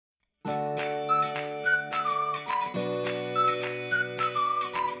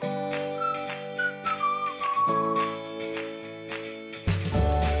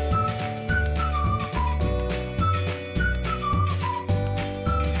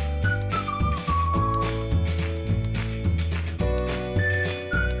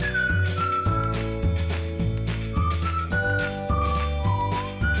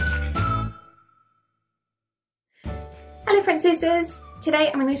princesses! Today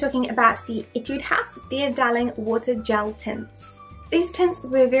I'm going to be talking about the Etude House Dear Darling Water Gel Tints. These tints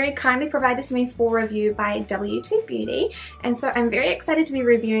were very kindly provided to me for review by Etude Beauty, and so I'm very excited to be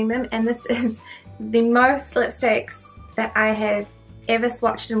reviewing them, and this is the most lipsticks that I have ever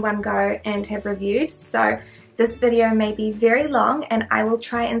swatched in one go and have reviewed. So this video may be very long, and I will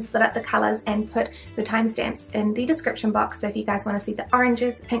try and split up the colours and put the timestamps in the description box, so if you guys want to see the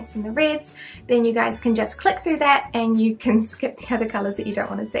oranges, the pinks and the reds, then you guys can just click through that and you can skip the other colours that you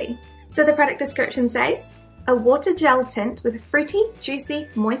don't want to see. So the product description says, a water gel tint with fruity, juicy,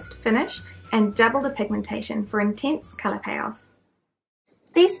 moist finish and double the pigmentation for intense colour payoff.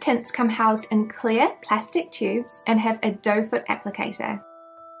 These tints come housed in clear plastic tubes and have a doe foot applicator.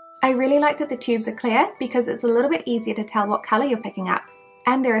 I really like that the tubes are clear because it's a little bit easier to tell what colour you're picking up,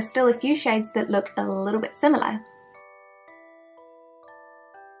 and there are still a few shades that look a little bit similar.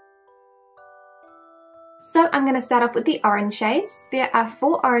 So I'm going to start off with the orange shades. There are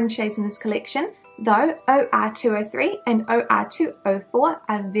 4 orange shades in this collection, though OR203 and OR204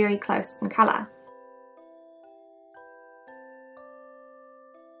 are very close in colour.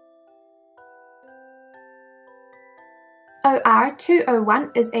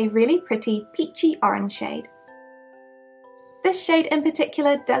 OR201 is a really pretty peachy orange shade. This shade in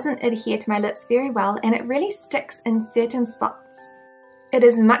particular doesn't adhere to my lips very well, and it really sticks in certain spots. It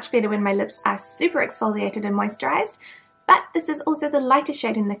is much better when my lips are super exfoliated and moisturised, but this is also the lightest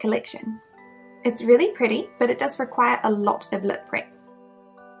shade in the collection. It's really pretty, but it does require a lot of lip prep.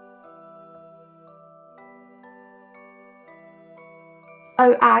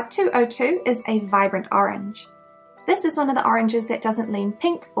 OR202 is a vibrant orange. This is one of the oranges that doesn't lean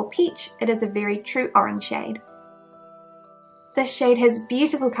pink or peach, it is a very true orange shade. This shade has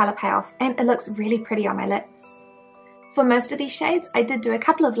beautiful colour payoff and it looks really pretty on my lips. For most of these shades I did do a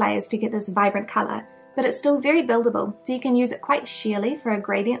couple of layers to get this vibrant colour, but it's still very buildable, so you can use it quite sheerly for a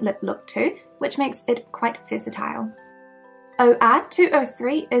gradient lip look too, which makes it quite versatile.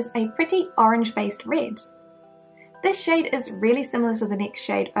 OR203 is a pretty orange based red. This shade is really similar to the next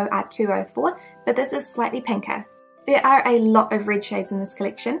shade OR204, but this is slightly pinker. There are a lot of red shades in this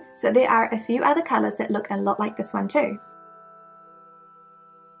collection, so there are a few other colours that look a lot like this one too.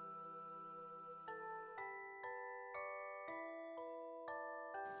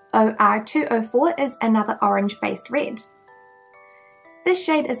 OR204 is another orange-based red. This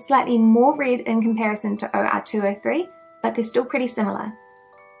shade is slightly more red in comparison to OR203, but they're still pretty similar.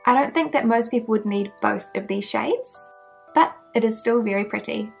 I don't think that most people would need both of these shades, but it is still very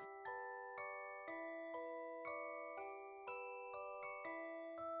pretty.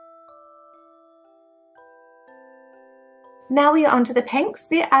 Now we are on to the pinks.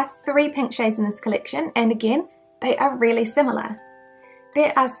 There are 3 pink shades in this collection, and again, they are really similar.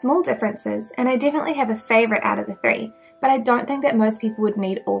 There are small differences, and I definitely have a favourite out of the 3, but I don't think that most people would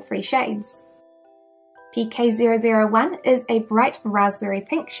need all 3 shades. PK001 is a bright raspberry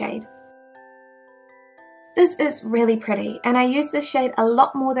pink shade. This is really pretty, and I use this shade a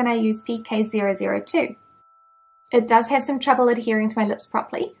lot more than I use PK002. It does have some trouble adhering to my lips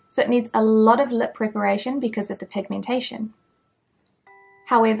properly, so it needs a lot of lip preparation because of the pigmentation.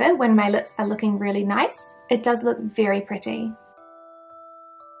 However, when my lips are looking really nice, it does look very pretty.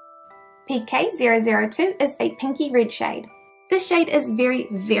 PK002 is a pinky red shade. This shade is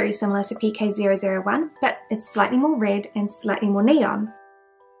very similar to PK001, but it's slightly more red and slightly more neon.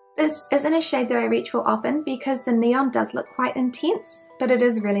 This isn't a shade that I reach for often because the neon does look quite intense, but it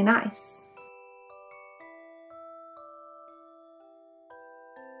is really nice.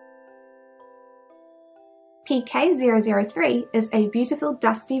 PK003 is a beautiful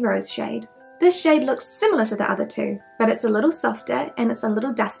dusty rose shade. This shade looks similar to the other 2, but it's a little softer and it's a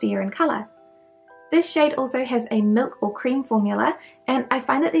little dustier in colour. This shade also has a milk or cream formula, and I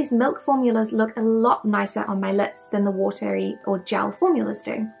find that these milk formulas look a lot nicer on my lips than the watery or gel formulas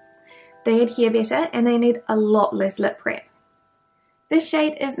do. They adhere better and they need a lot less lip prep. This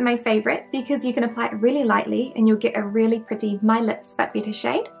shade is my favourite because you can apply it really lightly and you'll get a really pretty My Lips But Better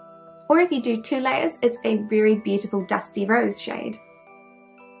shade. Or if you do 2 layers, it's a very beautiful dusty rose shade.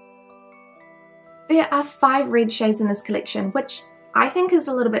 There are 5 red shades in this collection, which I think is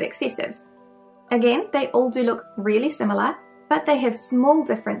a little bit excessive. Again, they all do look really similar, but they have small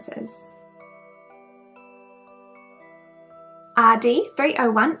differences.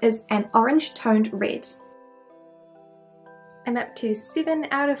 RD301 is an orange toned red. I'm up to 7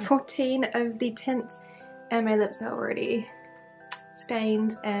 out of 14 of the tints, and my lips are already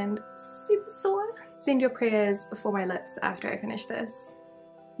stained and super sore. Send your prayers for my lips after I finish this.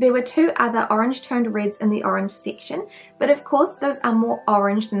 There were 2 other orange toned reds in the orange section, but of course those are more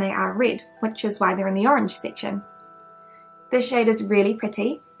orange than they are red, which is why they're in the orange section. This shade is really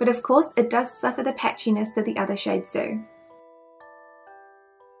pretty, but of course it does suffer the patchiness that the other shades do.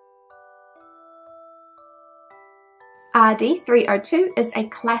 RD302 is a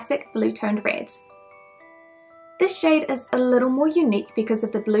classic blue toned red. This shade is a little more unique because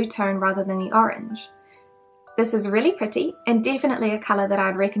of the blue tone rather than the orange. This is really pretty and definitely a colour that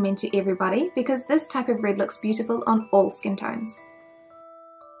I'd recommend to everybody because this type of red looks beautiful on all skin tones.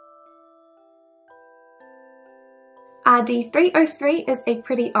 RD303 is a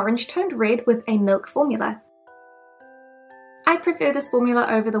pretty orange toned red with a milk formula. I prefer this formula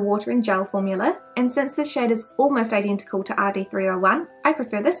over the water and gel formula, and since this shade is almost identical to RD301, I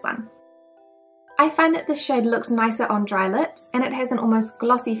prefer this one. I find that this shade looks nicer on dry lips and it has an almost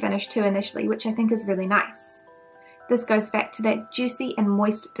glossy finish too initially, which I think is really nice. This goes back to that juicy and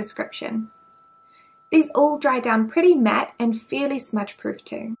moist description. These all dry down pretty matte and fairly smudge proof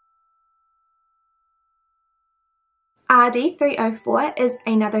too. RD304 is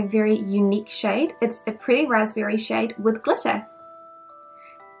another very unique shade. It's a pretty raspberry shade with glitter.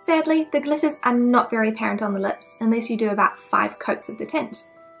 Sadly, the glitters are not very apparent on the lips unless you do about 5 coats of the tint.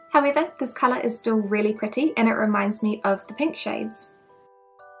 However, this colour is still really pretty and it reminds me of the pink shades.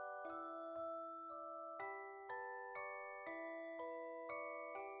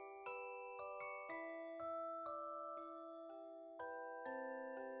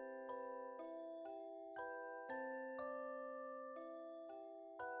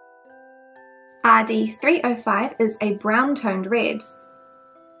 RD305 is a brown toned red.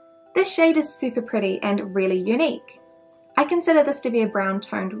 This shade is super pretty and really unique. I consider this to be a brown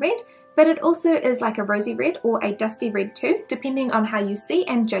toned red, but it also is like a rosy red or a dusty red too, depending on how you see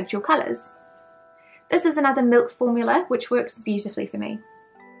and judge your colours. This is another milk formula which works beautifully for me.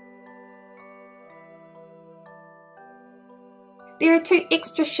 There are 2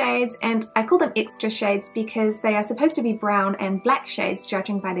 extra shades, and I call them extra shades because they are supposed to be brown and black shades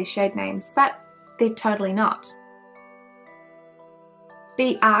judging by their shade names, but they're totally not.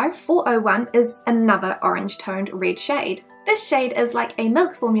 BR401 is another orange toned red shade. This shade is like a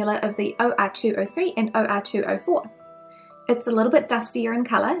milk formula of the OR203 and OR204. It's a little bit dustier in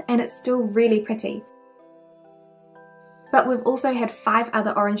colour and it's still really pretty. But we've also had 5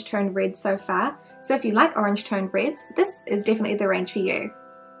 other orange toned reds so far, so if you like orange toned reds, this is definitely the range for you.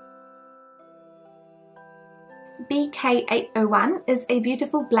 BK801 is a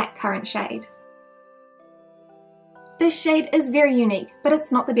beautiful black currant shade. This shade is very unique, but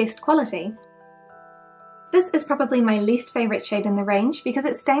it's not the best quality. This is probably my least favourite shade in the range because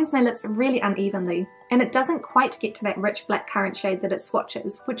it stains my lips really unevenly, and it doesn't quite get to that rich black currant shade that it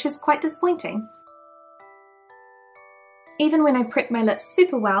swatches, which is quite disappointing. Even when I prep my lips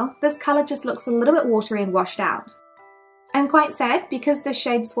super well, this colour just looks a little bit watery and washed out. I'm quite sad because this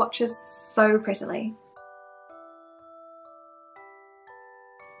shade swatches so prettily.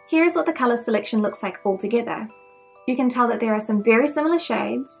 Here's what the colour selection looks like all together. You can tell that there are some very similar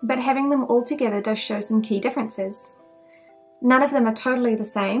shades, but having them all together does show some key differences. None of them are totally the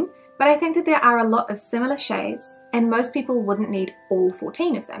same, but I think that there are a lot of similar shades, and most people wouldn't need all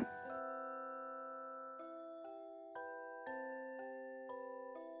 14 of them.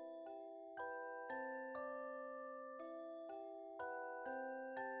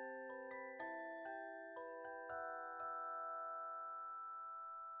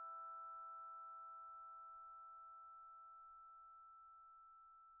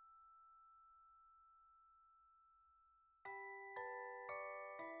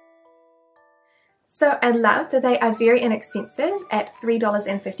 So I love that they are very inexpensive at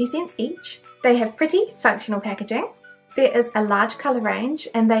 $3.50 each. They have pretty functional packaging. There is a large colour range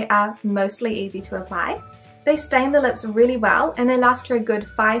and they are mostly easy to apply. They stain the lips really well and they last for a good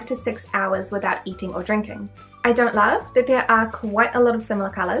 5 to 6 hours without eating or drinking. I don't love that there are quite a lot of similar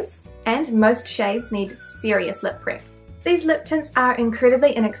colours and most shades need serious lip prep. These lip tints are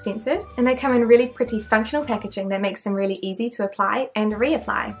incredibly inexpensive and they come in really pretty functional packaging that makes them really easy to apply and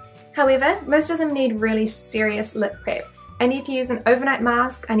reapply. However, most of them need really serious lip prep. I need to use an overnight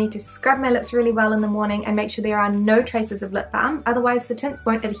mask, I need to scrub my lips really well in the morning and make sure there are no traces of lip balm, otherwise the tints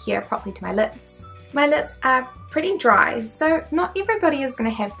won't adhere properly to my lips. My lips are pretty dry, so not everybody is going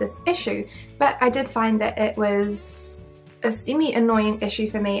to have this issue, but I did find that it was a semi-annoying issue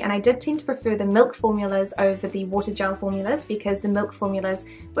for me, and I did tend to prefer the milk formulas over the water gel formulas because the milk formulas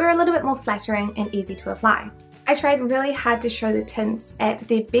were a little bit more flattering and easy to apply. I tried really hard to show the tints at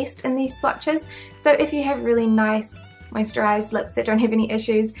their best in these swatches, so if you have really nice moisturised lips that don't have any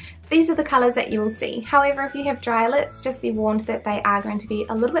issues, these are the colours that you will see. However, if you have dry lips, just be warned that they are going to be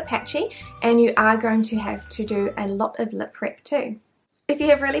a little bit patchy and you are going to have to do a lot of lip prep too. If you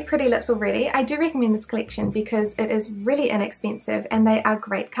have really pretty lips already, I do recommend this collection because it is really inexpensive and they are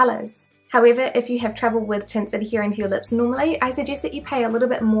great colours. However, if you have trouble with tints adhering to your lips normally, I suggest that you pay a little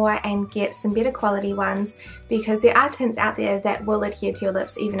bit more and get some better quality ones, because there are tints out there that will adhere to your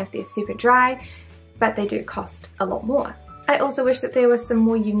lips even if they're super dry, but they do cost a lot more. I also wish that there were some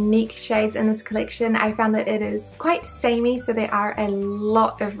more unique shades in this collection. I found that it is quite samey, so there are a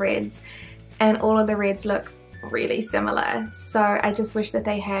lot of reds and all of the reds look really similar. So I just wish that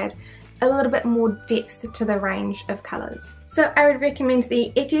they had a little bit more depth to the range of colours. So I would recommend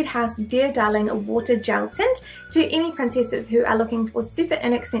the Etude House Dear Darling Water Gel Tint to any princesses who are looking for super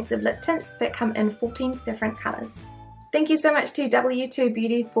inexpensive lip tints that come in 14 different colours. Thank you so much to W2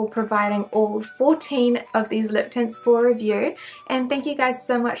 Beauty for providing all 14 of these lip tints for review, and thank you guys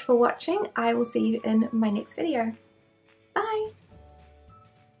so much for watching. I will see you in my next video. Bye!